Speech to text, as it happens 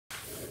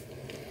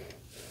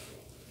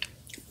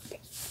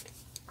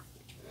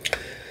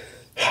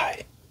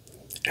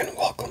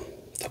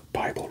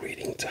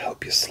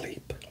you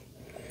sleep.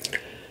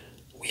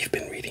 We've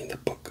been reading the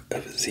book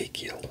of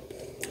Ezekiel,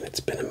 and it's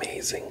been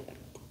amazing.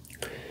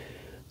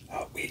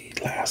 We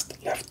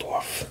last left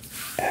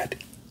off at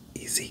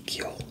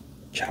Ezekiel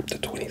chapter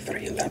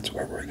 23, and that's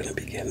where we're going to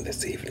begin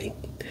this evening.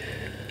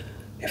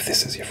 If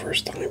this is your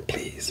first time,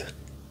 please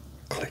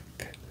click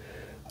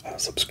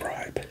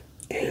subscribe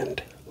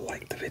and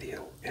like the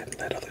video and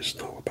let others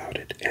know about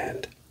it,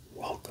 and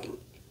welcome.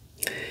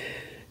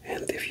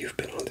 And if you've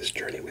been on this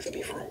journey with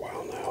me for a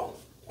while now,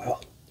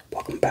 well,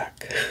 welcome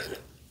back.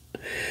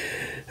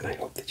 And I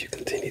hope that you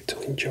continue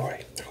to enjoy.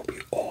 I hope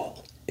you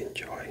all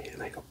enjoy,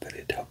 and I hope that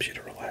it helps you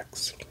to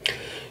relax.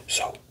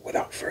 So,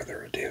 without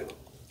further ado,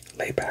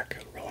 lay back,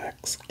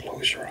 relax,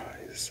 close your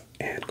eyes,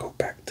 and go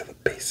back to the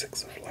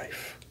basics of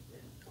life,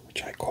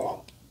 which I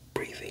call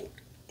breathing.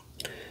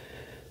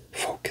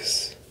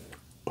 Focus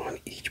on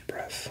each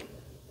breath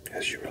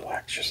as you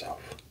relax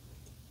yourself.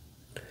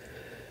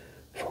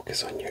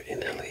 Focus on your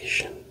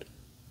inhalation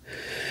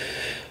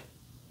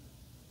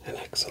and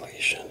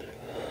exhalation.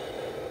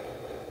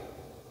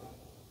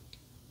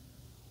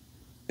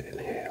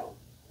 Inhale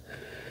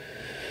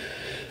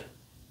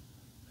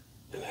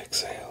and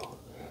exhale.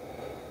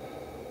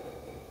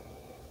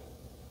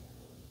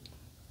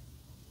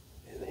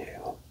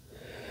 Inhale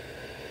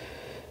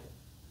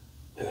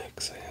and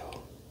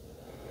exhale.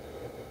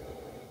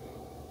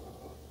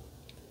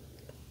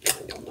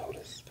 And you'll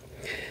notice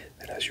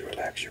that as you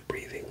relax your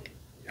breathing,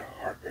 your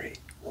heart rate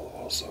will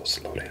also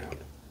slow down.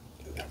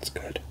 And that's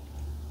good.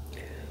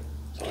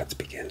 So let's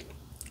begin.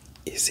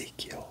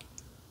 Ezekiel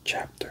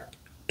chapter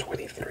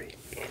 23.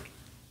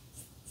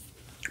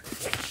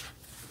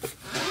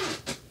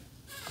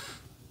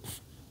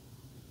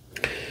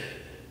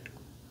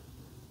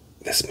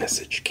 This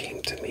message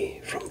came to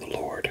me from the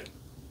Lord.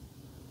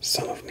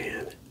 Son of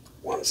man,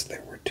 once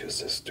there were two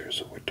sisters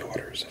who were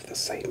daughters of the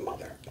same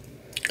mother.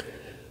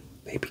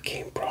 They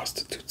became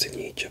prostitutes in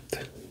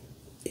Egypt.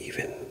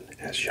 Even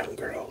as young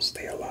girls,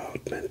 they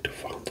allowed men to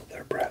fondle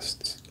their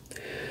breasts.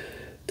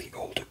 The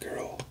older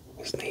girl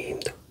was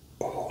named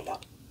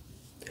Ohola,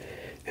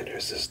 and her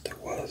sister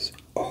was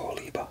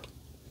Oholiba.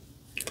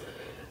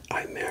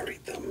 I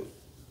married them,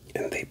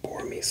 and they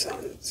bore me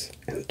sons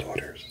and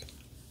daughters.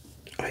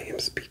 I am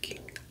speaking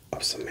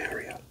of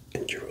Samaria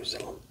and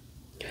Jerusalem,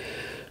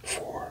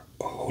 for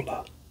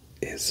Ohola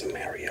is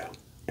Samaria,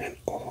 and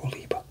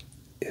Oholiba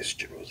is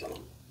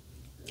Jerusalem.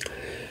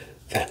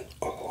 Then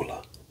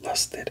Ohola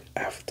lusted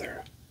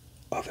after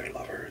other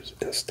lovers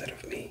instead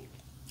of me,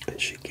 and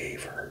she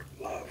gave her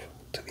love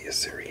to the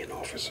Assyrian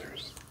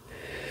officers.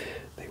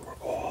 They were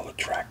all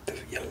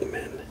attractive young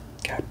men,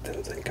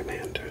 captains and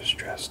commanders,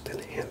 dressed in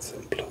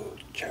handsome blue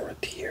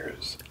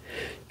charioteers,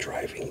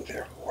 driving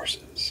their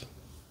horses.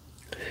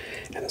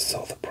 And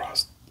so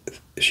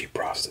she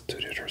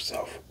prostituted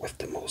herself with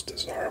the most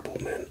desirable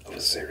men of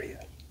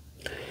Assyria,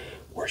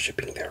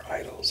 worshipping their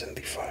idols and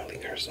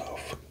defiling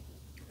herself.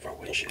 For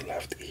when she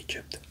left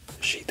Egypt,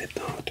 she did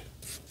not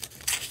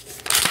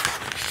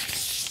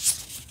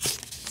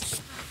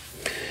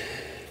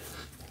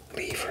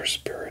leave her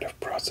spirit of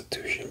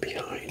prostitution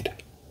behind.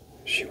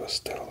 She was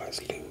still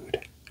as lewd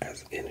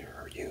as in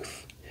her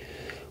youth,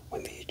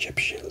 when the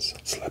Egyptians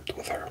slept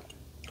with her,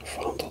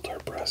 fondled her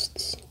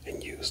breasts,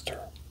 and used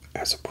her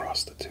as a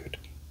prostitute.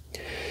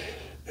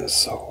 And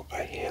so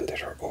I handed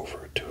her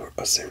over to her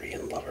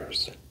Assyrian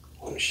lovers,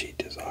 whom she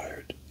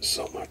desired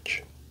so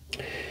much.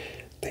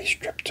 They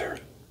stripped her,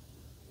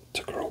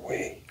 took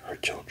away her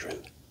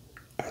children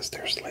as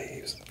their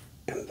slaves,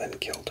 and then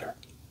killed her.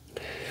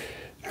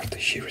 After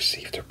she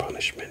received her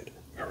punishment,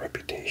 her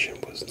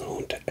reputation was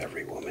known to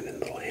every woman in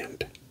the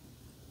land.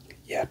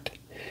 Yet,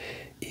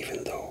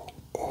 even though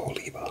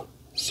Oholiba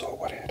saw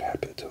what had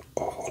happened to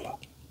Ohola,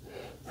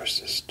 her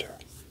sister,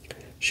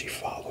 she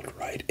followed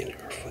right in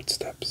her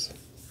footsteps,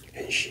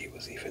 and she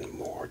was even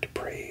more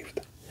depraved,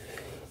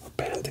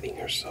 abandoning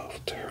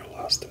herself to her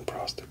lust and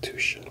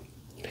prostitution.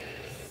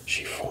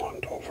 She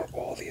fawned over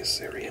all the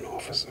Assyrian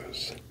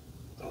officers,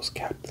 those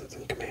captains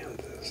and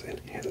commanders in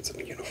handsome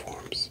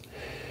uniforms,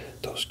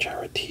 those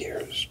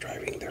charioteers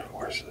driving their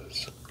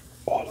horses,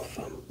 all of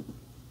them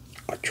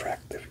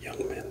attractive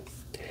young men.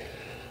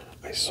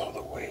 I saw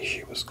the way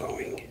she was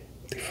going,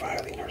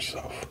 defiling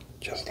herself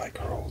just like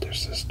her older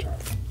sister.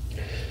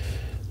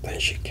 Then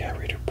she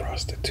carried her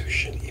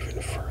prostitution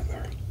even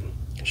further.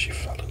 She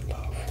fell in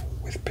love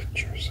with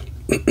pictures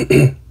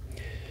that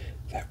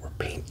were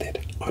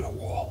painted on a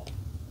wall,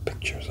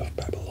 pictures of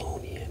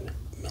Babylonian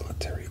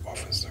military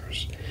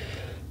officers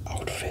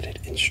outfitted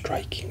in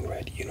striking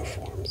red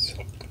uniforms.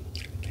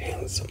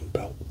 Handsome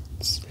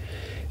belts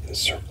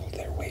encircled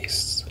their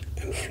waists,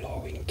 and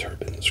flowing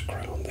turbans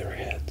crowned their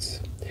heads.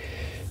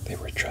 They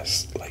were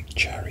dressed like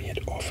chariot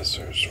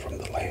officers from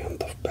the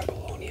land of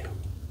Babylonia.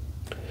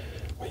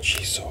 When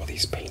she saw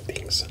these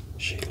paintings,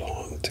 she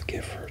longed to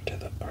give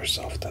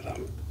herself to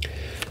them.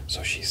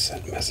 So she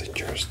sent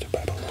messengers to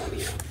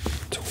Babylonia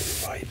to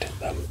invite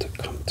them to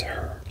come to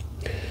her.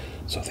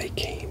 So they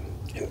came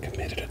and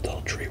committed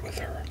adultery with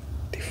her,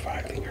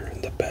 defiling her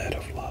in the bed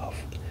of love.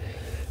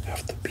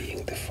 After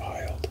being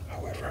defiled,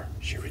 However,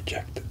 she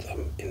rejected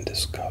them in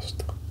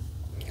disgust.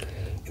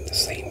 In the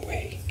same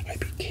way, I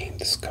became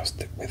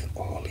disgusted with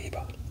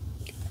Oholiba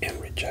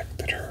and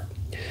rejected her,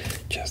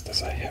 just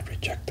as I had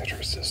rejected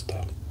her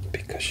sister,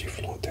 because she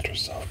flaunted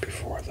herself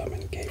before them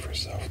and gave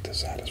herself to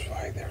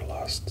satisfy their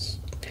lusts.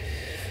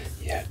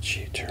 Yet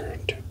she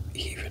turned to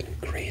even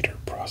greater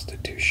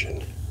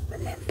prostitution,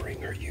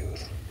 remembering her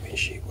youth when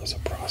she was a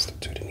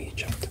prostitute in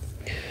Egypt.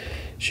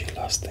 She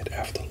lusted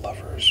after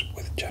lovers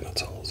with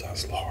genitals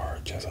as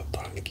large as a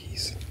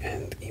donkey's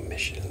and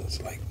emissions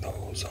like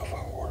those of a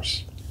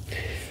horse.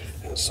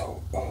 And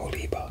so,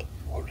 Oholiba,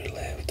 who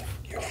relived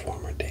your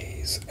former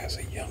days as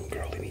a young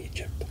girl in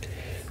Egypt,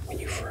 when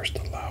you first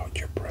allowed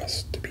your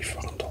breasts to be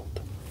fondled.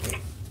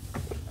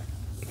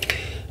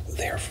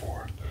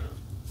 Therefore,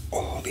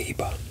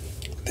 Oholiba,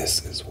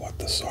 this is what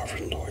the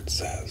sovereign Lord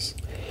says.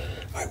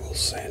 I will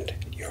send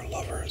your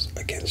lovers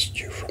against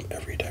you from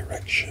every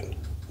direction,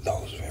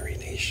 those very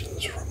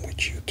nations from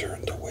which you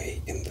turned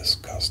away in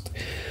disgust.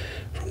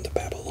 From the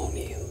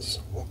Babylonians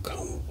will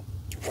come,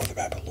 for the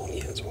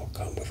Babylonians will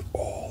come with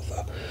all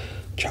the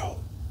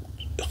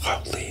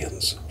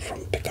Chaldeans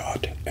from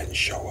Pekod and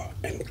Shoa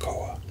and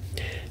Koa,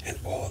 and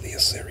all the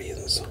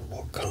Assyrians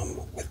will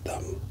come with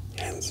them,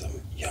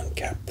 handsome young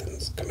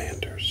captains,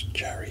 commanders,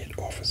 chariot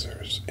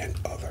officers, and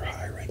other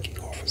high-ranking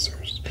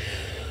officers,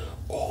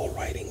 all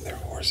riding their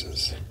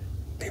horses.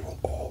 They will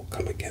all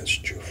come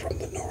against you from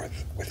the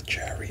north with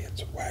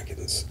chariots,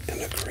 wagons,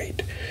 and a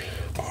great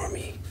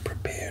army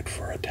prepared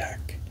for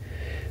attack.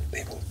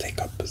 They will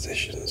take up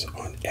positions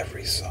on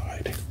every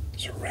side,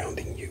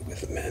 surrounding you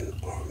with men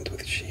armed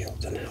with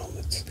shields and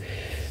helmets,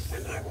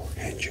 and I will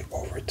hand you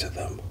over to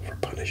them for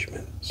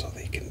punishment, so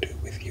they can do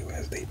with you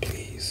as they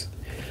please.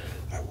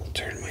 I will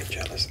turn my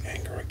jealous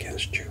anger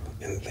against you,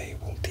 and they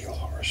will deal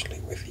harshly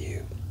with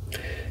you.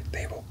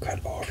 They will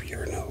cut off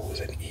your nose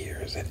and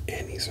ears, and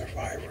any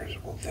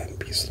survivors will then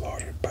be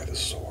slaughtered by the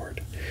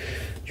sword.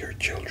 Your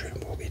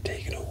children will be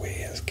taken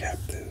away as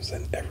captives,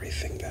 and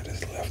everything that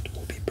is left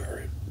will be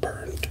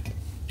burned.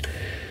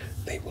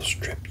 They will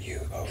strip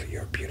you of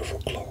your beautiful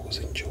clothes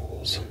and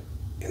jewels.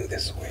 In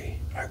this way,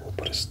 I will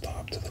put a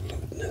stop to the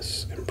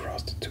lewdness and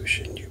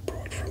prostitution you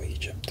brought from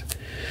Egypt.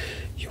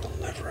 You will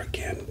never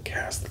again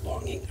cast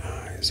longing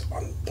eyes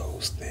on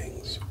those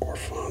things or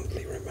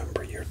fondly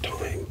remember your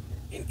time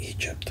in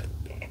Egypt.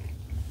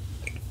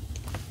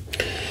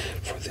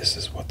 For this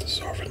is what the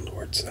sovereign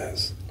Lord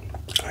says.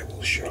 I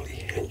will surely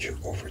hand you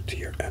over to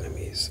your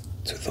enemies,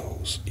 to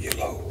those you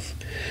loathe,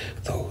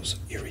 those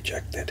you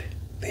rejected.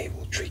 They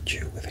will treat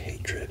you with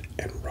hatred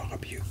and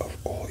rob you of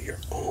all your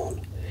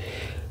own,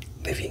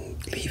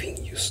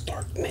 leaving you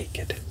stark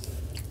naked.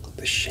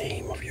 The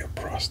shame of your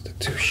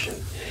prostitution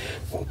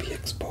will be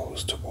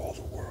exposed to all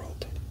the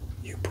world.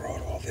 You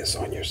brought all this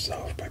on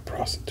yourself by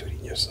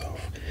prostituting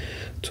yourself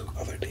to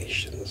other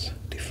nations,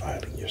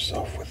 defiling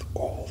yourself with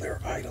all their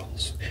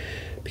idols,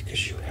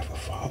 because you have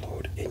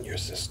followed in your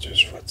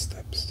sister's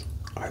footsteps.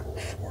 I will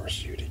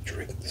force you to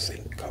drink the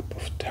same cup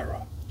of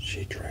terror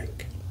she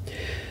drank.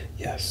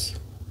 Yes,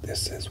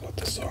 this is what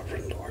the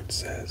sovereign Lord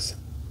says.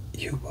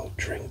 You will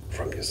drink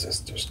from your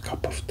sister's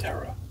cup of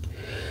terror,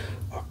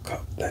 a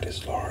cup that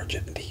is large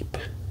and deep.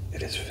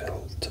 It is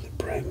filled to the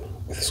brim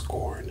with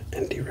scorn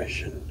and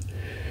derision.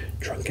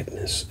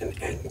 Drunkenness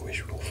and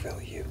anguish will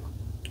fill you,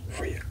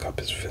 for your cup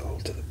is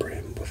filled to the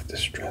brim with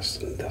distress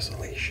and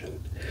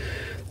desolation,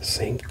 the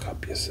same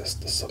cup your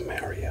sister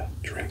Samaria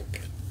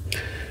drank.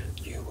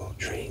 You will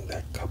drain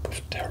that cup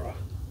of terror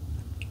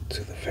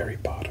to the very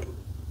bottom.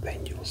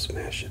 Then you will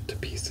smash it to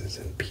pieces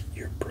and beat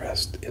your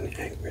breast in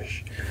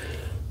anguish.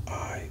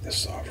 I, the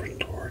sovereign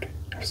Lord,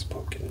 have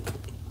spoken.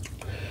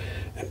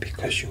 And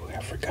because you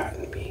have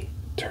forgotten me,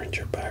 turned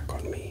your back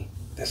on me,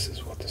 this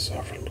is what the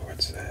sovereign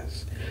Lord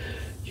says.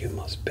 You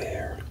must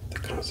bear the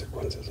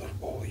consequences of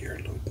all your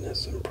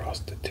lewdness and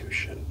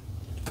prostitution.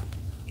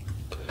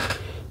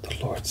 The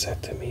Lord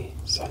said to me,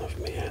 Son of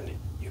man,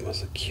 you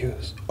must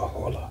accuse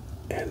Ahola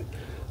and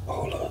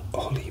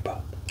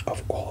Oholiba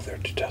of all their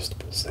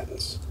detestable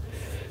sins.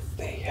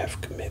 They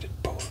have committed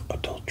both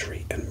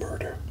adultery and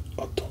murder,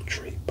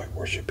 adultery by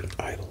worshipping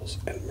idols,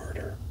 and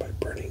murder by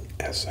burning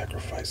as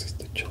sacrifices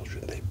the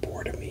children they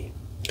bore to me.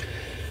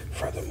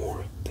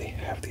 Furthermore, they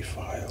have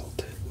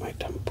defiled my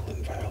temple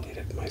and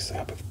violated my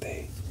Sabbath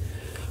day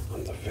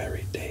on the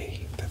very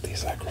day that they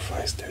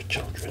sacrificed their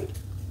children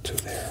to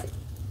their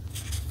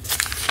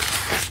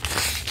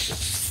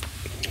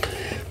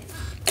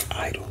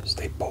idols.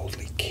 They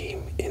boldly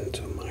came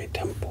into my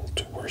temple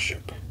to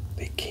worship.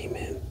 They came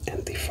in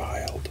and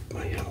defiled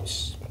my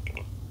house.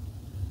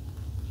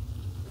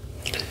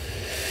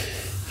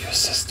 Your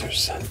sisters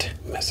sent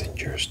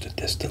messengers to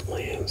distant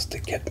lands to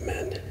get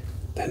men.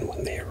 Then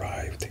when they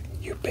arrived,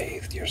 you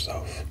bathed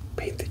yourself,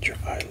 painted your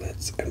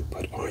eyelids, and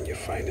put on your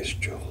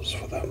finest jewels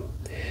for them.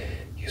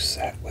 You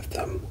sat with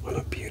them on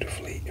a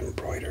beautifully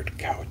embroidered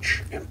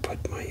couch and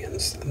put my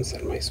incense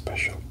and my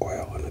special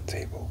oil on a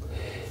table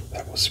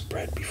that was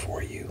spread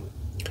before you.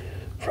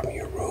 From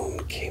your room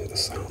came the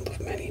sound of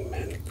many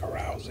men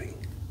carousing.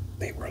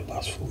 They were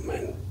lustful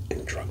men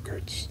and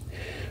drunkards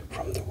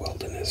from the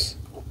wilderness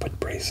who put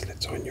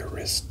bracelets on your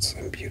wrists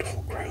and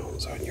beautiful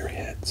crowns on your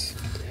heads.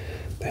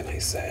 Then I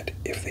said,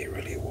 if they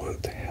really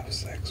want to have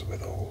sex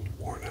with old,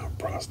 worn-out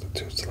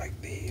prostitutes like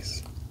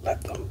these,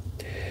 let them.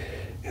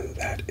 And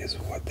that is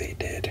what they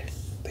did.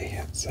 They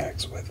had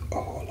sex with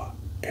Ohola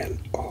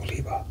and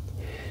Oholiba,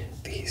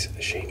 these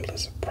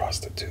shameless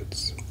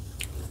prostitutes.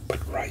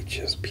 But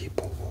righteous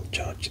people will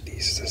judge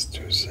these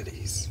sister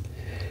cities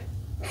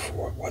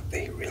for what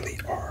they really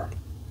are,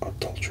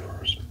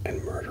 adulterers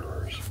and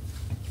murderers.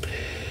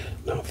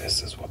 Now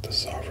this is what the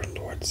sovereign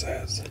Lord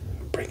says.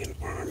 Bring an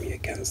army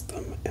against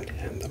them and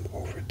hand them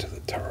over to the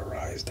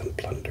terrorized and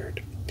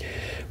plundered,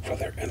 for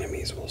their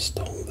enemies will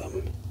stone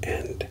them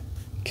and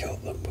kill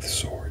them with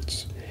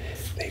swords.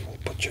 They will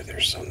butcher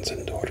their sons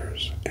and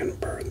daughters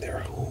and burn their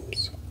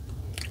homes.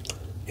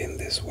 In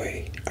this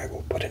way I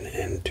will put an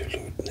end to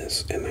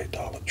lewdness and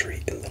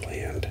idolatry in the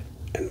land,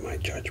 and my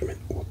judgment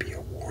will be a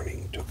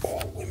warning to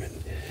all women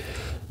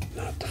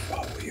not to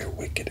follow your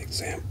wicked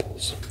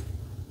examples.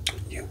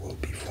 You will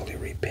be fully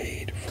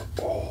repaid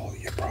for all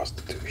your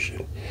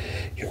prostitution,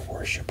 your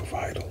worship of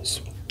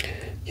idols.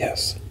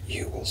 Yes,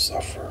 you will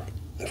suffer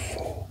the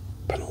full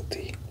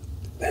penalty.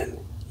 Then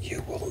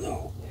you will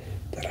know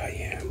that I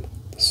am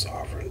the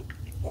sovereign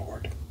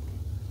Lord.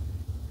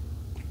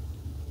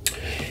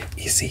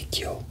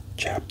 Ezekiel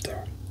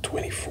chapter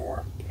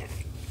 24.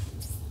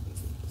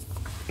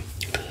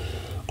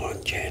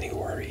 On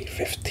January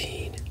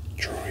 15,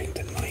 during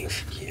the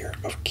 9th year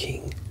of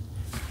King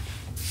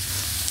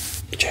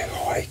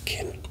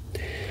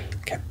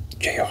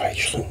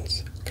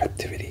Jehoiachin's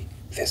captivity,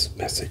 this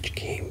message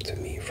came to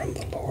me from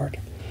the Lord.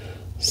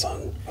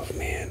 Son of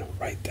man,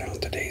 write down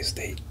today's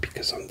date,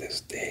 because on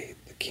this day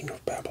the king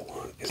of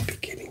Babylon is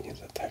beginning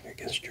his attack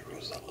against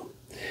Jerusalem.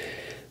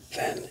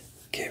 Then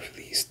give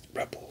these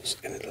rebels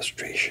an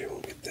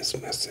illustration with this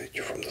message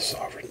from the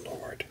sovereign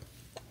Lord.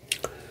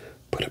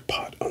 Put a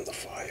pot on the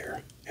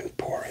fire and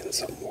pour in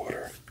some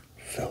water.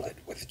 Fill it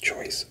with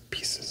choice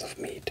pieces of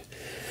meat,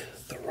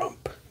 the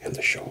rump and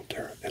the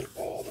shoulder and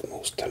all the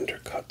most tender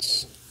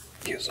cuts.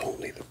 Use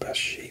only the best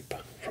sheep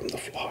from the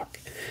flock,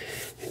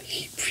 and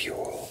heap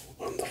fuel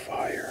on the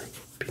fire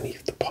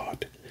beneath the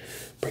pot.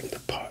 Bring the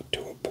pot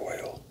to a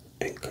boil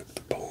and cook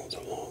the bones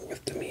along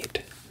with the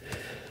meat.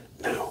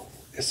 Now,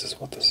 this is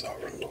what the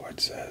sovereign Lord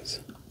says.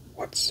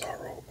 What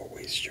sorrow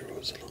awaits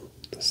Jerusalem,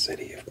 the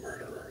city of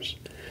murderers.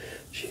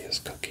 She is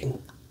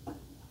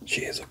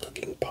a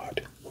cooking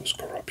pot whose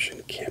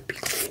corruption can't be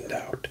cleaned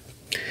out.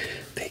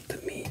 Take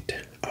the meat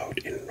out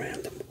in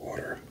random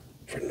order,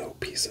 for no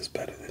piece is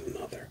better than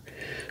another.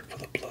 For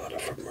the blood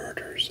of her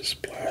murderers is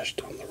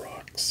splashed on the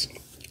rocks.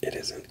 It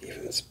isn't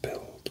even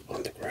spilled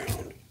on the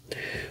ground,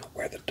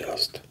 where the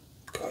dust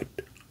could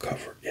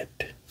cover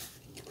it.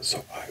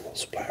 So I will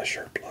splash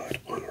her blood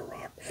on a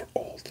rock for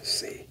all to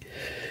see,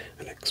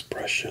 an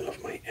expression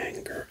of my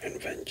anger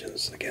and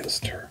vengeance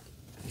against her.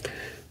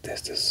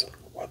 This is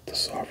what the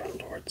sovereign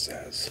Lord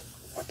says.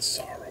 What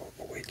sorrow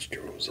awaits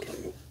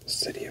Jerusalem, the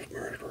city of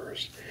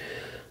murderers.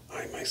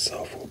 I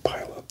myself will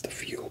pile up the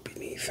fuel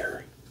beneath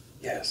her.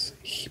 Yes,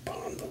 heap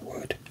on the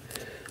wood.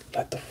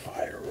 Let the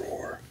fire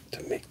roar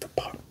to make the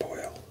pot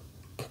boil.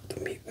 Cook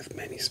the meat with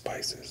many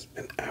spices,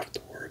 and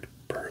afterward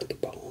burn the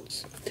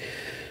bones.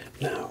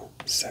 Now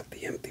set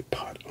the empty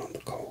pot on the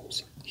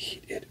coals.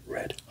 Heat it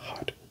red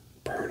hot.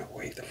 Burn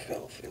away the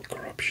filth and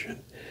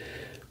corruption.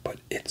 But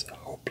it's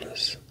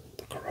hopeless.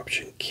 The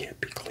corruption can't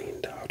be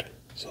cleaned out,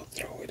 so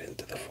throw it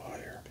into the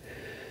fire.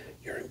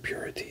 Your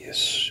impurity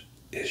is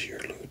your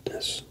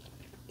lewdness,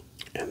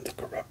 and the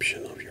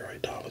corruption of your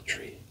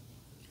idolatry.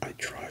 I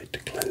tried to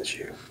cleanse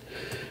you,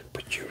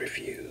 but you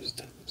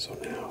refused. So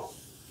now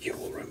you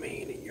will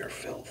remain in your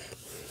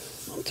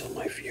filth until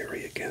my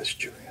fury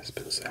against you has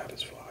been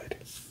satisfied.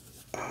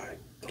 I,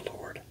 the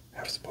Lord,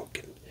 have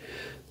spoken.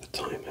 The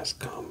time has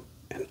come,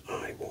 and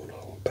I won't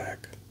hold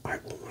back. I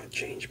will not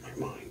change my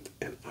mind,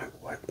 and I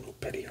will have no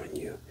pity on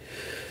you.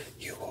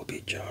 You will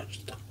be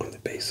judged on the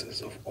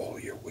basis of all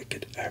your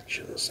wicked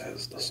actions,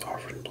 says the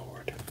sovereign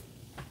Lord.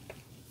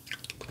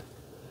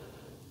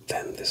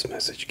 Then this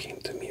message came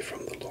to me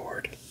from the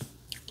Lord.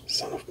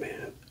 Son of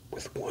man,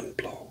 with one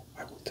blow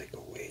I will take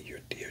away your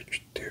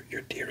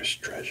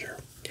dearest treasure.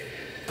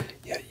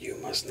 Yet you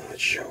must not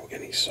show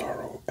any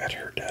sorrow at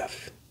her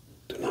death.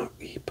 Do not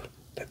weep.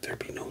 Let there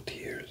be no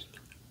tears.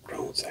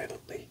 Groan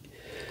silently.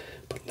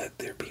 But let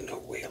there be no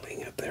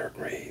wailing at their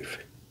grave.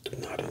 Do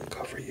not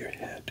uncover your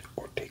head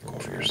or take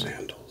off your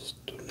sandals.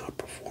 Do not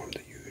perform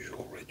the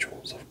usual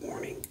rituals of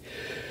mourning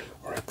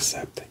or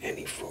accept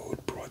any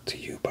food brought to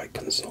you by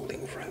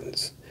consoling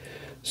friends.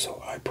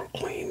 So I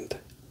proclaimed,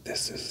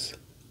 this is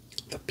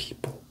the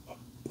people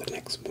the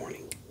next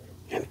morning,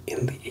 and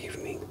in the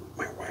evening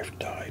my wife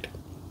died.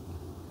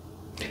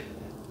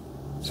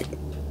 So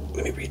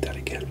let me read that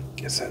again.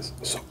 It says,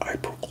 so I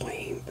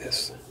proclaimed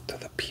this to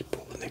the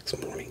people the next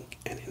morning,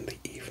 and in the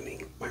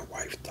evening my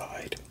wife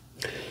died.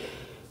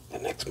 The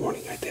next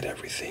morning I did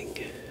everything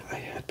I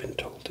had been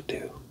told to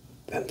do.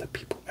 Then the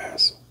people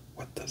asked,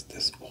 What does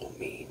this all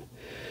mean?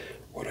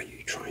 What are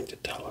you trying to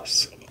tell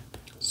us?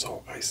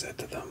 So I said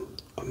to them,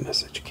 a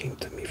message came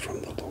to me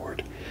from the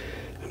Lord,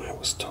 and I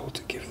was told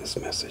to give this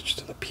message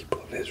to the people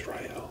of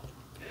Israel.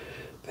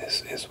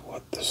 This is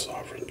what the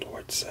sovereign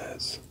Lord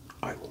says.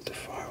 I will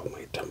defile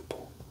my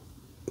temple,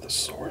 the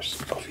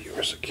source of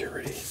your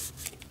security.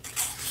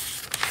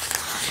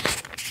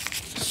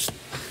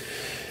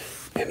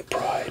 And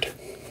pride,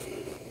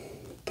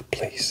 the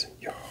place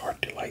your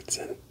heart delights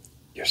in,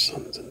 your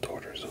sons and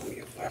daughters whom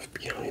you left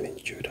behind in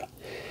Judah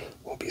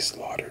will be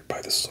slaughtered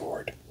by the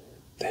sword.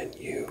 Then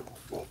you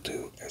will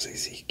do as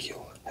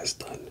Ezekiel has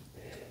done.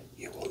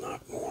 You will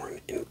not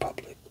mourn in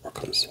public or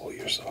console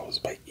yourselves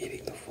by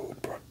eating the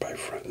food brought by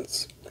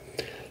friends.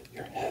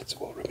 Your heads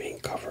will remain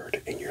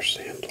covered, and your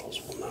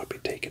sandals will not be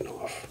taken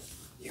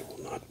off. You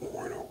will not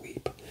mourn or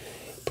weep,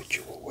 but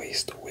you will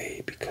waste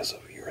away because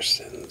of your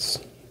sins.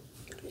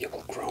 You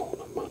will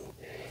groan among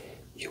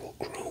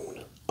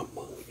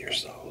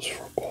yourselves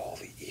for all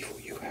the evil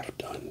you have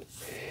done.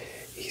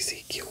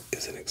 Ezekiel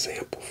is an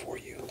example for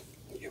you.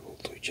 You will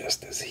do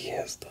just as he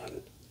has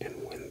done,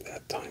 and when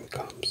that time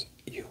comes,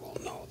 you will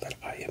know that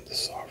I am the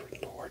sovereign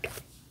Lord.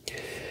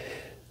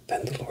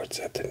 Then the Lord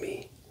said to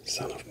me,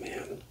 Son of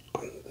man,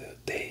 on the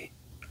day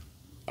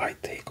I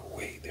take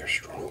away their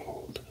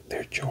stronghold,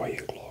 their joy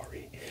and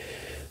glory,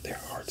 their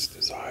heart's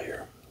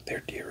desire, their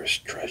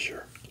dearest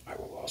treasure, I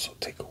will also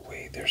take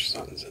away their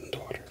sons and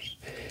daughters.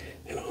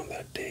 And on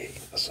that day,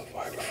 a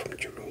survivor from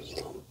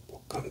Jerusalem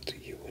will come to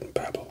you in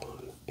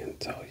Babylon and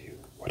tell you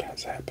what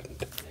has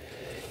happened.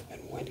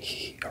 And when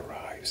he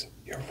arrives,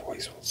 your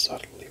voice will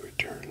suddenly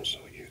return so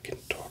you can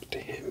talk to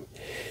him,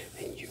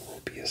 and you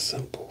will be a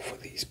symbol for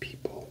these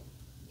people.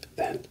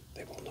 Then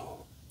they will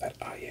know that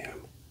I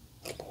am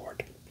the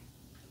Lord.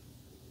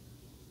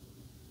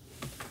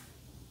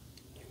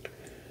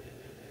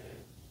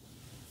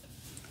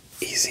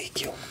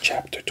 Ezekiel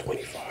chapter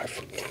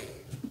 25.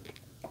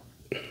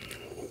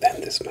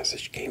 Then this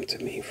message came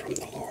to me from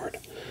the Lord.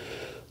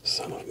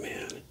 Son of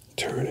man,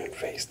 turn and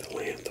face the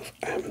land of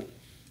Ammon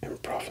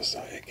and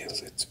prophesy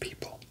against its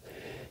people.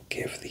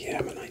 Give the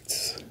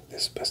Ammonites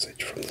this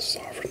message from the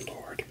sovereign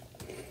Lord.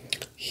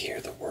 Hear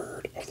the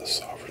word of the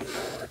sovereign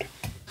Lord.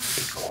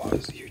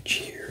 Because you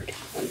cheered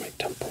when my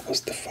temple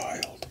was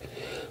defiled,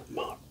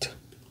 mocked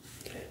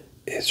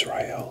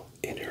Israel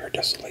in her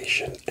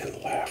desolation,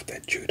 and laughed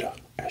at Judah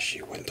as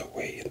she went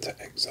away into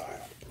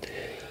exile.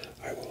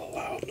 I will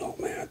allow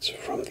nomads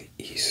from the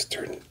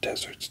eastern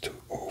deserts to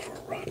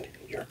overrun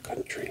your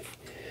country.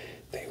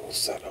 They will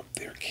set up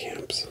their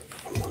camps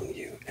among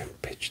you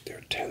and pitch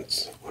their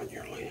tents on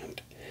your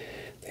land.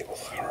 They will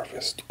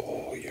harvest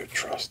all your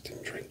trust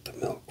and drink the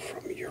milk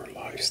from your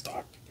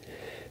livestock.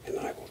 And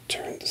I will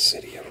turn the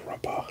city of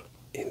Rabbah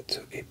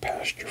into a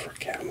pasture for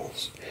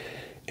camels,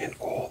 and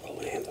all the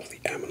land of the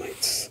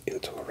Ammonites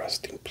into a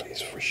resting place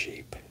for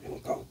sheep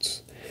and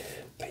goats.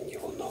 Then you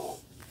will know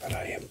that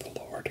I am the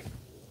Lord.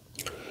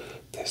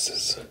 This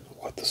is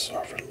what the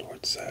sovereign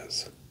Lord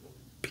says.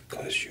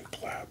 Because you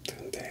clapped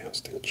and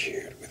danced and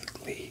cheered with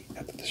glee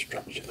at the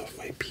destruction of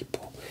my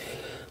people,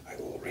 I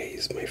will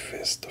raise my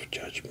fist of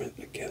judgment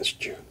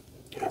against you.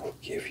 I will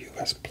give you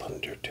as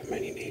plunder to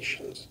many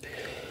nations.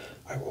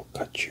 I will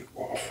cut you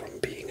off from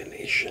being a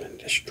nation and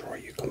destroy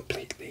you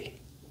completely.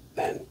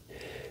 Then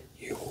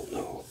you will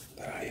know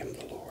that I am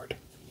the Lord.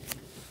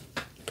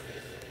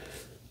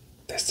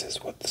 This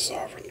is what the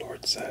sovereign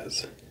Lord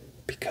says.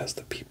 Because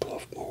the people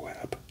of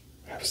Moab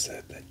have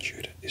said that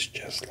Judah is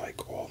just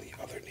like all the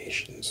other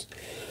nations,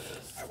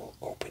 I will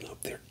open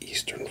up their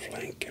eastern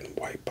flank and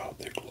wipe out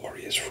their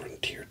glorious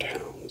frontier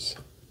towns.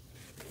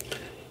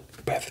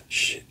 Beth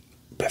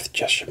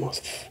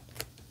Jeshimoth,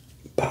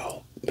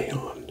 Baal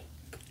Meon,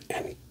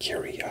 and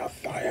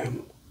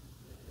Kiriathaim.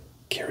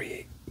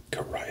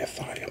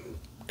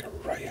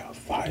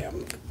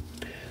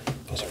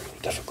 Those are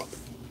real difficult.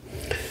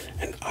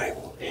 And I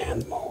will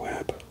hand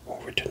Moab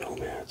over to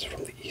nomads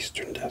from the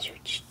eastern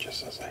deserts,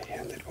 just as I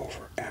handed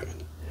over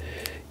Ammon.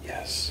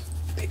 Yes,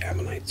 the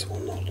Ammonites will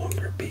no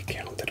longer be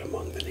counted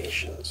among the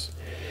nations.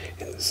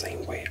 In the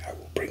same way, I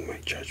will bring my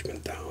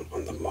judgment down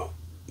on the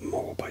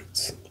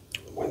Moabites,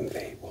 when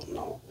they will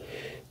know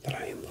that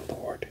I am the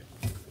Lord.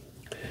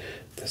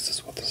 This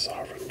is what the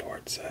sovereign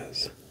Lord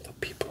says. The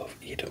people of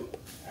Edom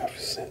have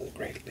sinned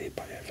greatly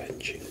by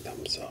avenging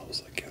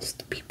themselves against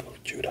the people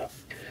of Judah.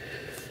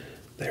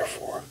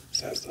 Therefore,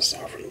 says the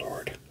sovereign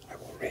Lord, I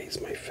will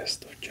raise my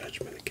fist of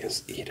judgment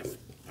against Edom.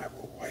 I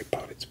will wipe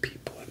out its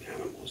people and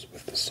animals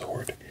with the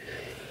sword.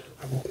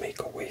 I will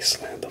make a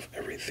wasteland of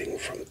everything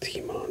from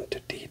Timon to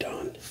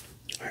Dedan.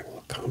 I will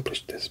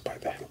accomplish this by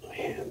the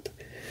hand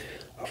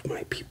of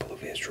my people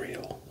of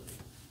Israel.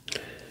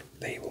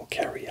 They will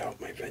carry out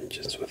my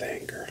vengeance with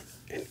anger,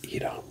 and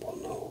Edom will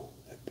know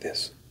that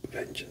this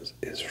vengeance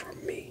is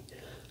from me.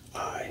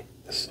 I,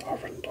 the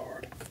sovereign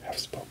Lord, have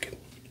spoken.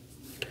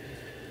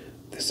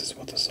 This is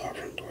what the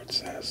sovereign Lord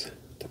says.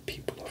 The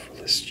people of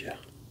Philistia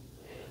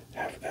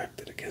have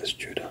acted against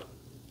Judah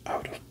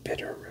out of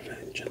bitter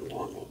revenge and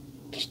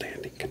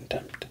long-standing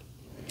contempt.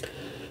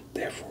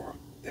 Therefore,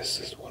 This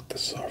is what the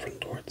sovereign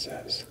Lord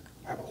says.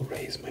 I will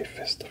raise my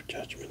fist of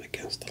judgment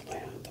against the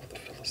land of the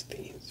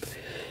Philistines.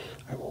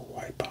 I will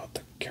wipe out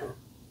the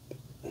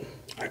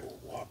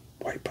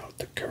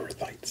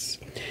Kerethites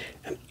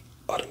and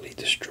utterly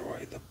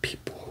destroy the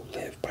people who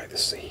live by the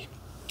sea.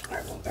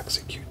 I will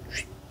execute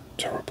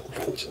terrible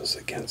vengeance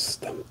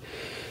against them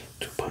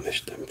to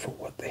punish them for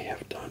what they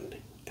have done.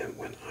 And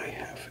when I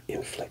have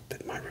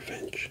inflicted my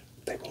revenge,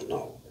 they will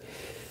know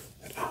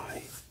that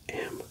I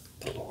am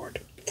the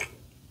Lord.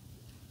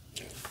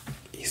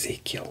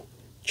 Ezekiel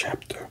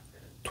chapter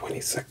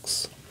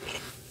 26.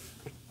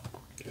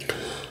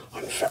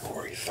 On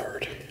February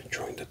 3rd,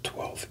 during the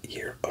 12th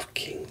year of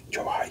King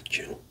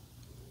Jehoiachin,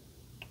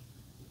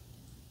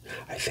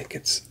 I think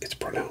it's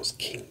pronounced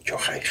King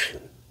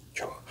Jehoiachin,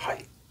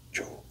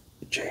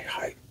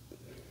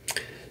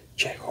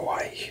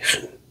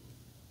 Jehoiachin.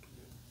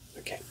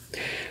 Okay,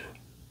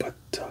 but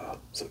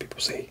some people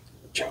say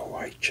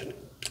Jehoiachin.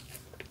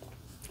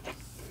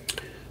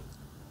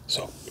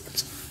 So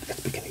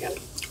let's begin again.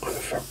 On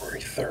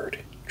February 3rd,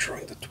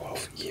 during the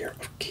 12th year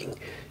of King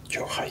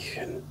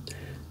Jehoiachin,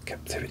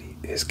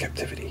 his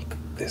captivity,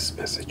 this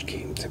message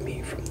came to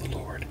me from the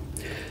Lord.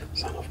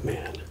 Son of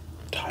man,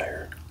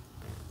 Tyre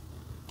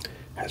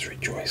has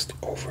rejoiced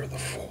over the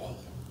fall.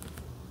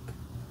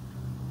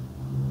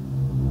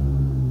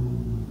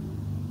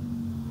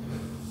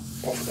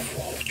 Over the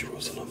fall of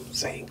Jerusalem,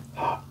 saying,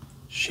 Ha,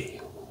 she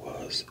who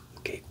was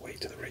the gateway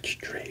to the rich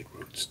trade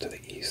routes to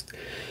the east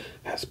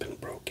has been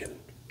broken,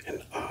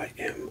 and I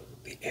am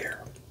the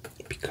heir.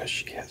 Because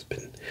she has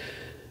been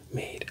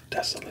made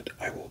desolate,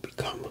 I will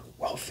become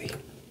wealthy.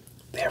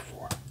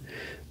 Therefore,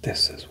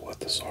 this is what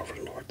the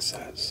sovereign Lord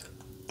says.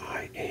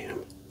 I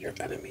am your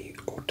enemy,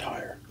 O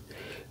Tyre,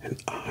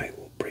 and I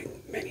will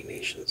bring many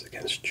nations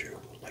against you,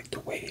 like the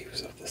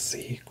waves of the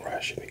sea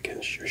crashing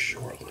against your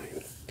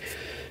shoreline.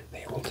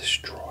 They will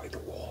destroy the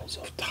walls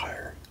of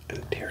Tyre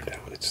and tear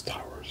down its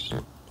towers.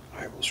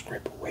 I will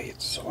scrape away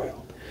its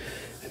soil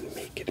and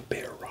make it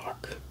bare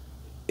rock.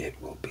 It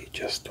will be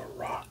just a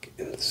rock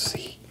in the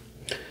sea,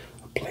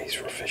 a place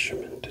for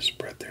fishermen to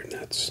spread their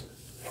nets,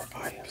 for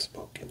I have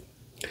spoken,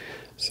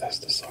 says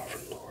the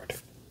sovereign Lord.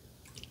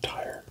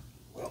 Tyre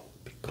will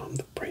become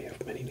the prey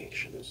of many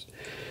nations,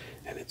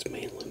 and its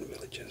mainland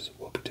villages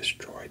will be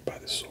destroyed by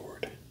the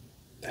sword.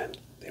 Then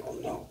they will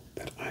know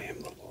that I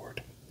am the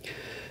Lord.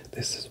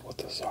 This is what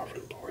the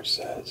sovereign Lord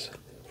says.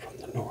 From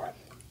the north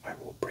I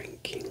will bring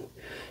King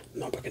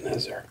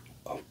Nebuchadnezzar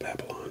of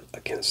Babylon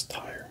against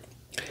Tyre.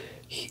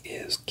 He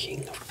is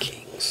King of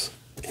Kings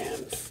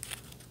and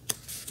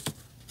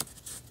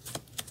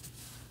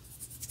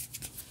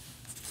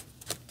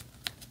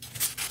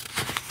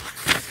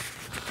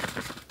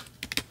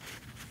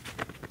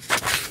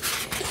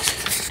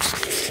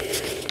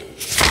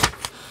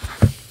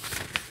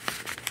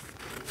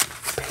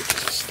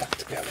pages are stuck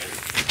together.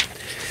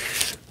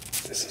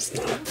 This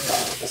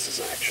is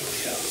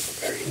actually a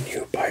very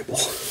new Bible.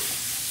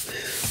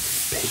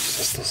 Pages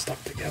are still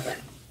stuck together.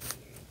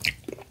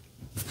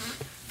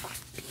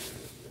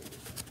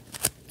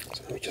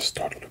 So let me just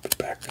start a little bit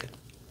back.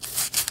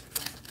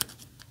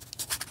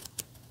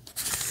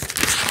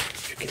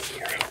 You can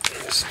hear how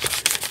crisp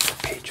the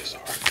pages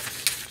are.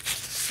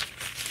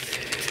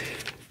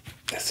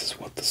 This is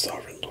what the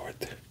sovereign Lord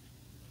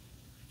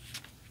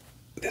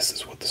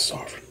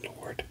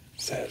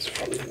says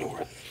from the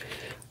north.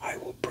 I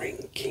will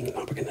bring King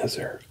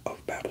Nebuchadnezzar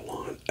of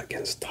Babylon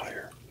against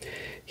Tyre.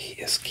 He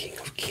is King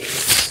of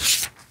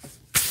Kings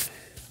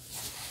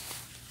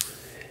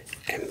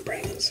and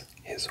brings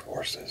his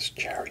horses,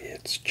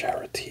 chariots,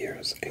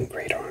 charioteers, and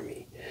great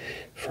army.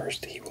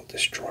 First he will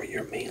destroy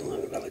your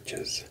mainland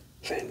villages.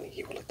 Then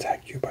he will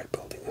attack you by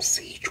building a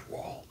siege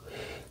wall,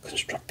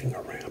 constructing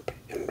a ramp,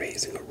 and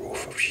raising a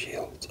roof of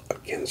shields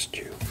against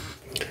you.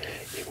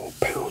 He will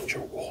pound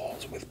your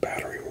walls with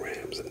battering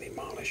rams and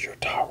demolish your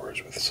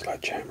towers with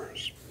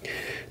sledgehammers.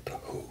 The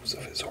hooves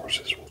of his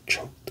horses will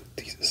choke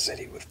the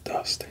city with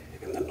dust,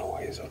 and the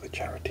noise of the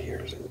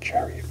charioteers and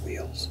chariot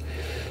wheels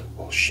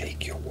will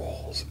shake your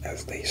walls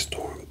as they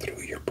storm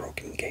through your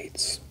broken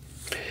gates.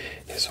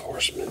 His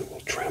horsemen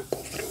will trample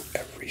through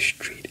every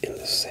street in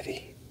the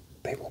city.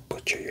 They will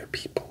butcher your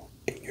people,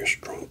 and your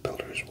strong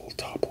pillars will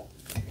topple.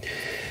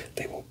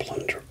 They will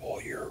plunder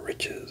all your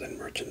riches and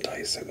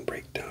merchandise and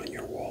break down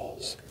your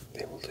walls.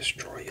 They will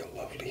destroy your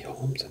lovely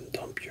homes and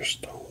dump your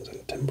stones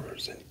and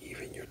timbers and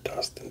even your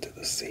dust into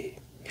the sea.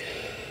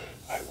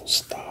 I will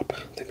stop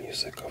the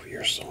music of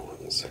your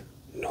songs.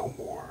 No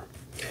more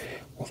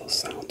will the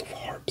sound of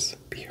harps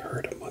be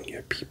heard among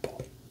your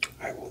people.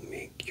 I will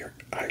make your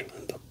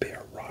island a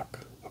bare rock,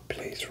 a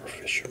place for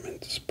fishermen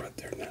to spread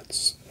their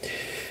nets.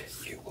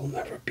 You will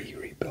never be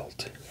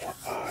rebuilt, for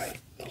I,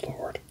 the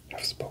Lord,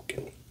 have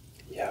spoken.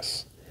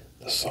 Yes,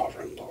 the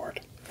sovereign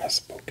Lord has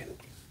spoken.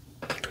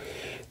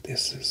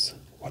 This is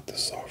what the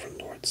sovereign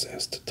Lord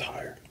says to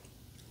Tyre.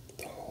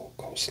 The whole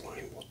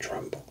coastline will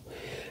tremble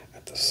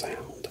at the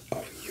sound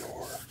of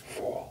your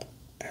fall,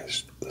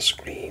 as the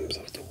screams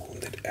of the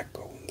wounded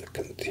echo in the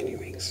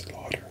continuing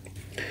slaughter.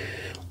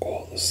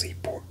 All the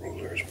seaport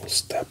rulers will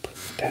step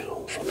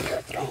from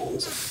their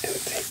thrones and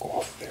take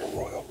off their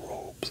royal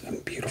robes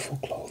and beautiful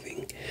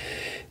clothing.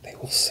 They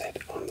will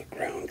sit on the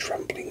ground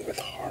trembling with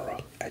horror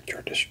at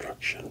your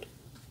destruction.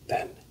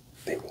 Then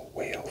they will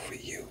wail for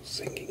you,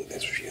 singing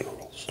this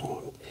funeral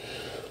song.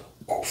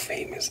 O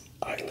famous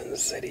island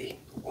city,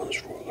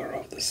 once ruler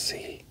of the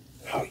sea,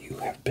 how you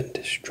have been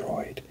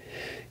destroyed.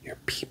 Your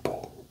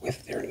people,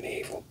 with their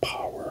naval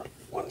power,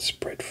 once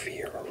spread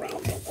fear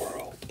around the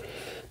world.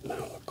 Now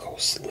the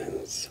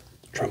coastlands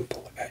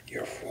tremble at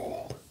your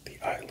fall. The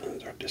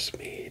islands are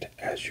dismayed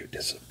as you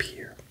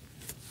disappear.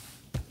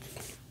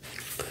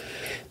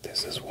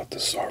 This is what the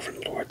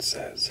sovereign Lord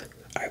says.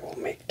 I will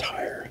make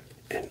Tyre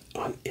an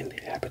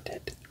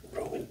uninhabited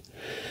ruin.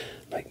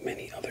 Like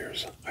many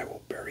others, I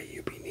will bury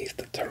you beneath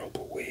the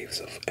terrible waves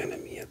of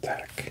enemy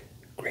attack.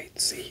 Great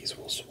seas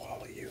will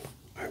swallow you.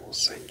 I will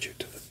send you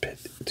to the pit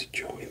to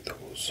join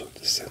those who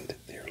descended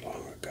there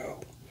long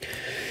ago.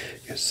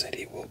 Your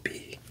city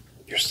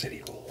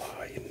will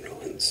lie in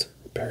ruins,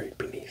 buried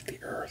beneath the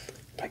earth,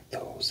 like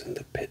those in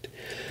the pit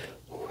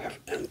who have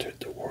entered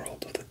the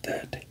world of the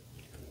dead.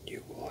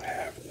 You will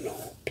have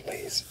no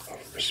place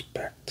of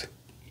respect.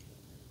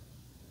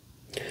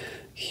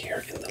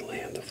 Here in the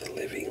land of the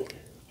living,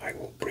 I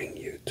will bring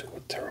you to a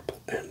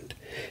terrible end,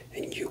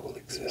 and you will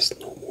exist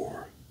no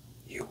more.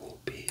 You will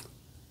be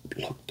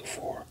looked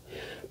for,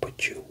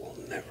 but you will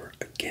never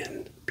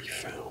again be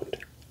found.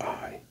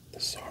 I, the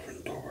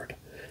sovereign Lord,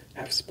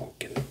 have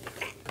spoken.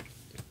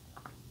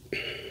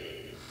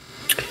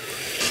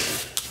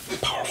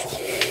 Powerful.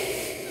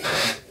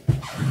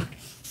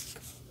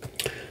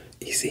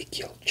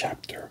 Ezekiel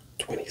chapter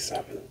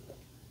 27.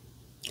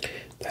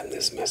 Then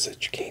this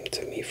message came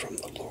to me from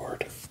the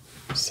Lord.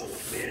 Son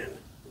of man,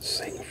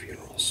 sing a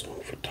funeral song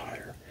for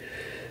Tyre,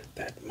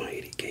 that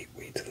mighty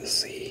gateway to the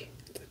sea,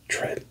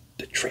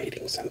 the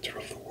trading center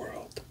of the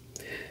world.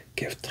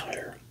 Give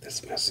Tyre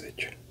this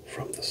message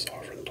from the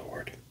sovereign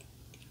Lord.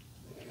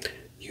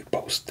 You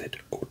boasted,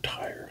 O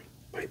Tyre,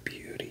 my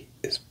beauty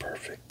is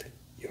perfect.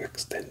 You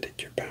extended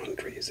your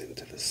boundaries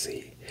into the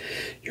sea.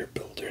 Your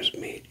builders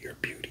made your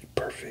beauty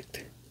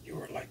perfect. You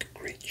were like a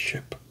great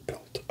ship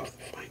built of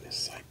the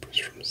finest cypress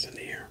from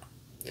Sinir.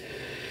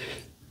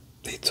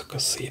 They took a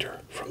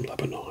cedar from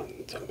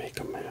Lebanon to make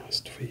a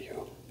mast for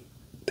you.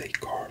 They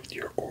carved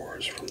your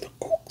oars from the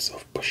oaks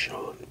of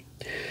Bashan.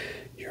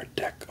 Your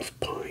deck of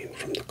pine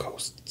from the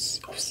coasts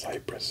of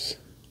Cyprus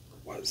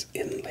was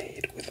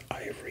inlaid with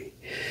ivory.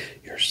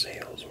 Your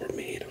sails were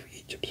made of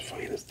Egypt's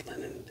finest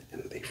linen,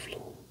 and they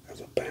flew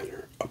as a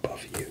banner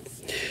above you.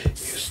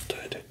 You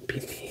stood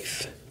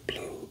beneath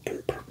blue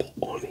and purple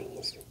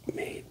awnings,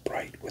 made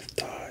bright with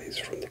dyes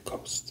from the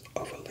coasts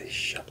of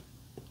Elisha.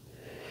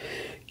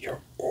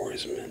 Your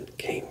oarsmen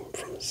came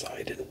from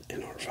Sidon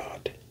and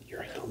Arvad.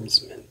 Your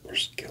helmsmen were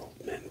skilled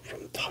men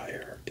from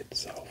Tyre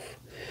itself.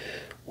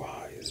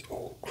 Wise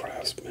old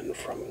craftsmen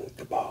from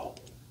Gebal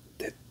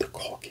did the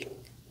caulking.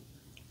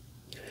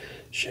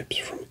 Ships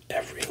from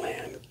every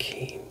land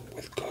came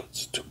with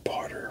goods to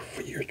barter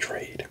for your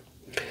trade.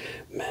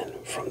 Men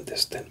from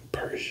distant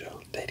Persia,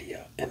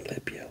 Lydia, and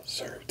Libya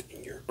served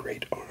in your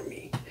great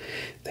army.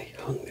 They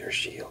hung their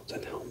shields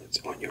and helmets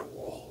on your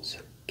walls,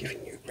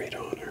 giving you great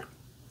honor.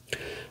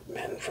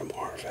 Men from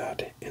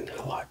Arvad and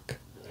Halak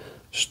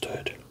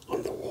stood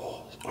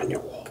on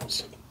your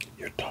walls.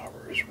 Your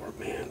towers were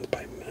manned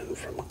by men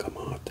from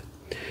Gamat.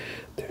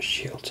 Their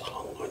shields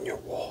hung on your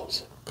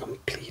walls,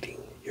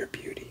 completing your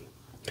beauty.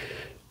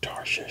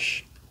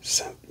 Tarshish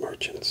sent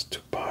merchants to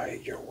buy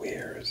your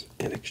wares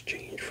in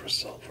exchange for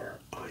silver,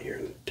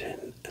 iron,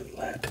 tin, and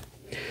lead.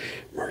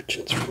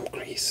 Merchants from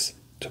Greece,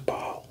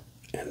 Tubal,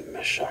 and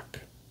Meshach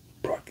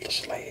brought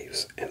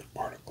slaves and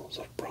articles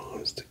of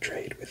bronze to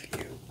trade with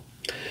you.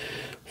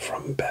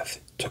 From Beth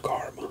to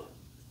Garma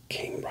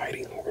came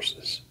riding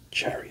horses,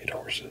 chariot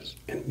horses,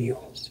 and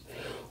mules,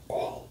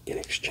 all in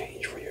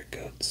exchange for your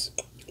goods.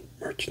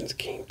 Merchants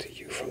came to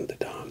you from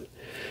Dedan.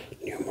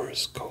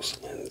 Numerous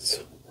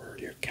coastlands were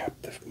your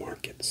captive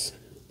markets.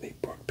 They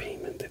brought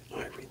payment in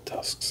ivory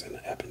tusks and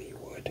ebony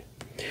wood.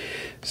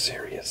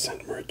 Syria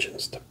sent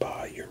merchants to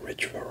buy your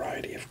rich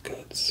variety of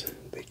goods.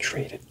 They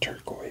traded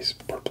turquoise,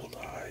 purple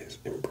dyes,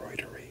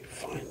 embroidery,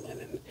 fine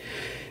linen,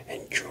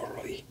 and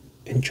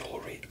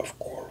jewelry of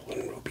coral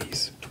and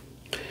rubies.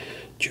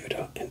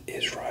 Judah and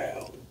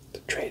Israel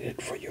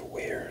traded for your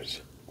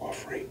wares,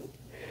 offering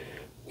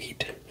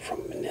wheat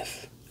from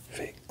Minith,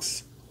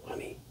 figs,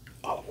 honey,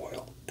 olive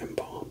oil, and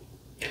balm.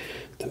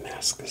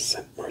 Damascus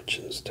sent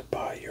merchants to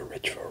buy your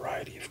rich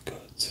variety of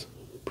goods,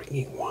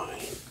 bringing wine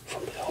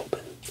from Helbon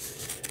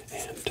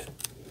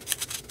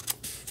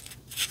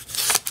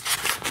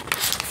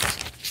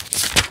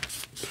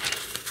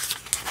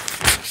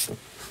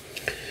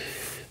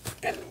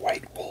and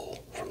white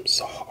wool from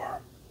Sahar.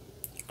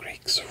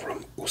 Greeks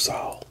from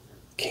Usal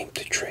came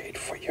to trade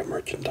for your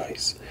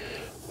merchandise.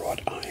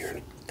 Wrought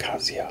iron,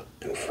 cassia,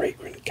 and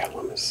fragrant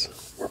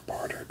calamus were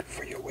bartered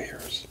for your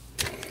wares.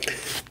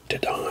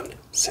 Dedan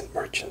sent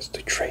merchants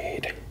to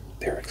trade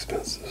their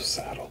expensive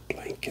saddle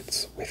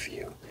blankets with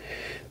you.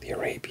 The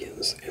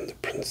Arabians and the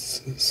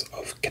princes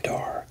of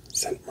Kedar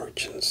sent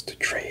merchants to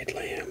trade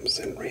lambs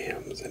and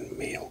rams and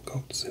male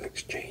goats in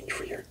exchange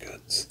for your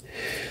goods.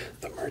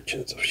 The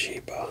merchants of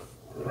Sheba,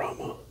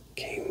 Ramah,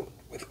 came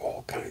with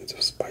all kinds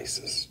of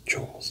spices,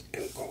 jewels,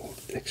 and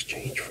gold in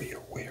exchange for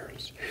your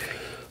wares.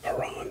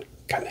 Haran,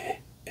 Caneh,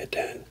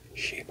 Eden,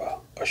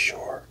 Sheba,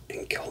 Ashur,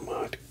 and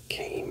Kilmad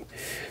came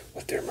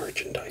with their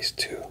merchandise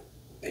too.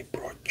 They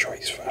brought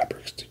choice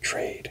fabrics to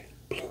trade,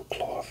 blue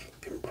cloth,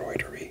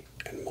 embroidery,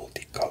 and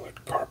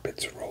multicolored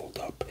carpets rolled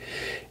up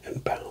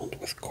and bound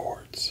with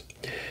cords.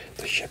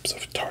 The ships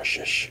of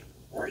Tarshish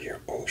were your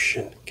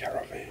ocean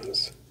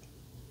caravans.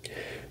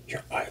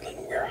 Your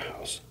island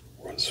warehouse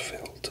was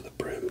filled to the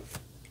brim.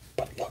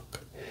 But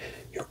look,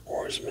 your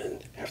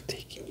oarsmen have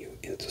taken you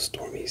into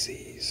stormy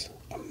seas.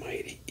 A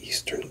mighty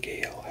eastern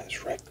gale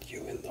has wrecked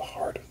you in the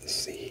heart of the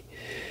sea.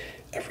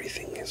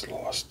 Everything is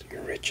lost,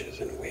 your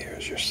riches and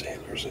wares, your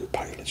sailors and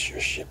pilots,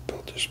 your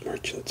shipbuilders,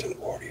 merchants and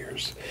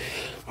warriors.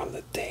 On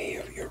the day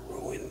of your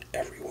ruin,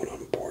 everyone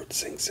on board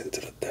sinks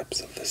into the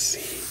depths of the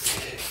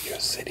sea. Your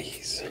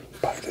cities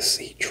by the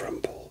sea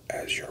tremble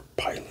as your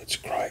pilots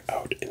cry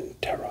out in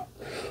terror.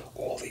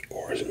 All the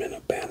oarsmen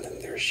abandon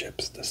their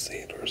ships, the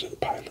sailors and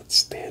pilots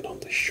stand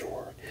on the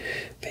shore.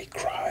 They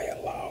cry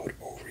aloud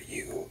over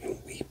you and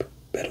weep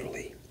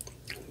bitterly.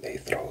 They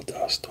throw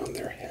dust on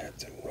their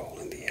heads and roll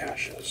in the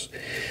ashes.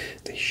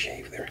 They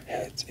shave their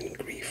heads in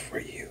grief for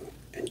you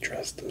and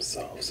dress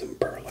themselves in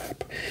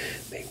burlap.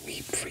 They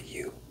weep for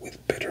you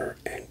with bitter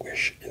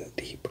anguish and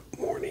deep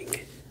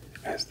mourning.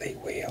 As they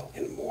wail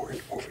and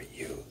mourn over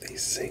you, they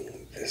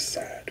sing this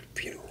sad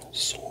funeral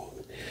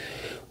song.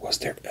 Was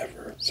there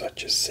ever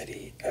such a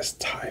city as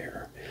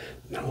Tyre,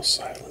 now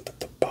silent at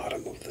the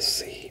bottom of the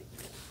sea?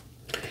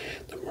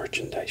 The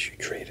merchandise you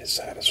trade has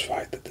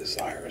satisfied the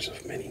desires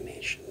of many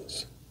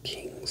nations.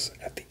 Kings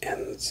at the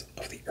ends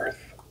of the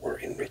earth were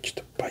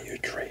enriched by your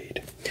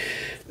trade.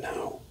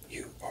 Now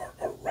you are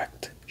a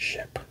wrecked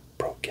ship,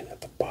 broken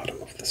at the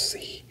bottom of the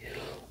sea.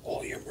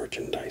 All your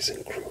merchandise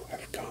and crew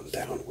have gone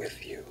down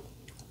with you.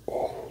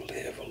 All who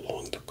live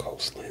along the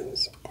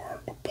coastlands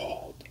are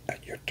appalled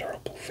at your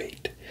terrible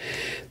fate.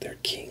 Their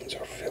kings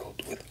are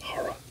filled with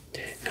horror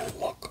and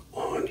look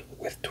on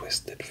with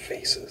twisted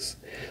faces.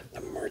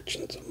 The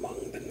merchants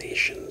among the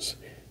nations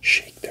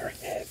shake their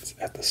heads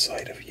at the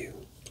sight of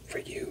you, for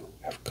you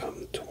have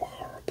come to a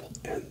horrible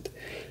end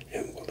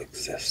and will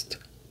exist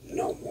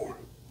no more.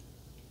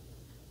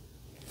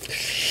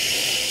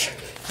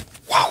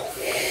 Wow.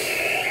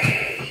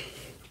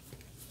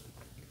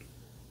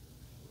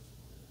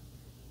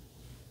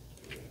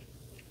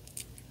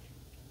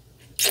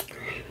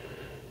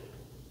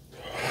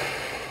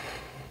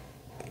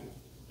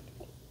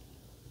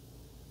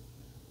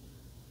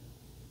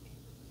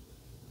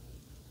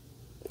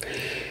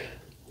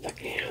 The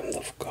hand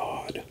of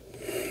God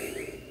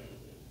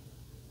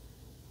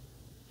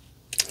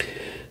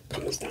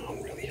comes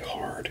down really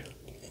hard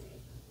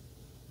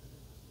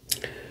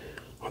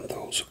on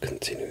those who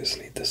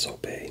continuously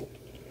disobey.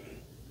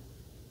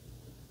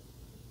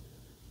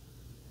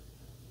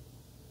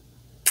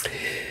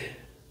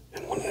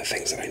 And one of the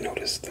things that I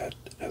noticed that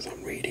as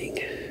I'm reading,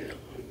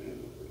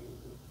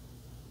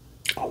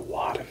 a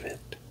lot of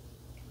it,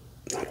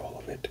 not all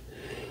of it,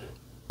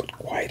 but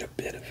quite a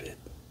bit of it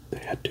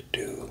had to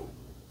do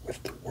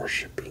with the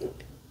worshiping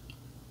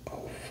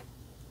of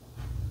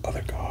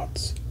other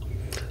gods,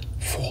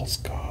 false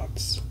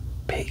gods,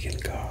 pagan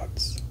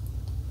gods,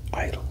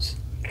 idols.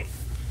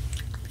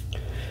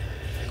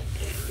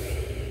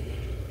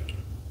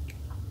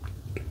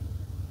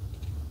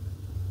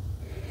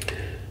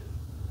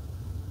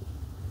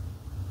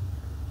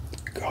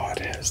 God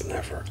has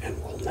never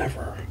and will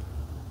never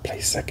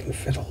play second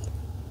fiddle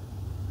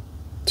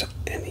to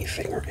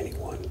anything or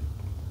anyone.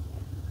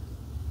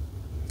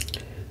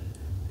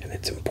 And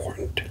it's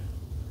important,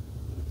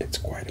 it's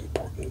quite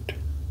important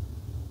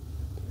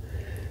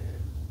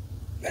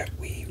that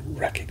we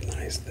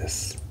recognize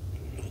this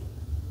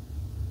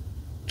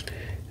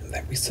and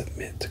that we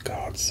submit to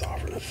God's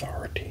sovereign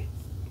authority.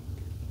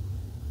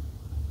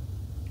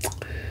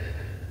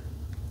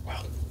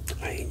 Well,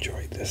 I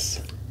enjoyed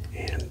this,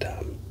 and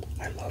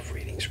I love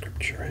reading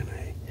scripture, and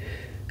I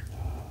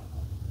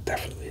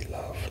definitely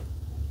love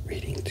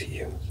reading to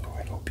you, so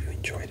I hope you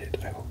enjoyed it.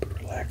 I hope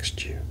it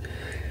relaxed you,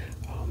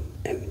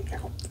 and I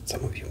hope that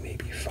some of you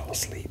maybe fell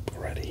asleep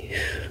already.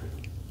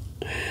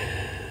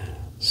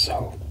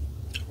 So,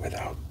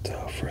 without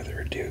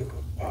further ado,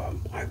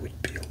 I would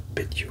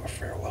bid you a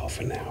farewell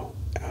for now.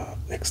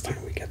 Next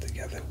time we get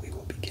together, we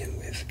will begin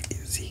with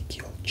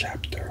Ezekiel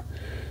chapter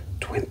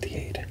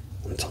 28.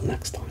 Until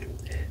next time,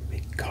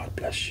 may God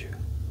bless you.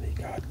 May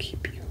God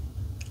keep you.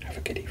 Have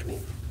a good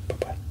evening.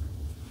 Bye-bye.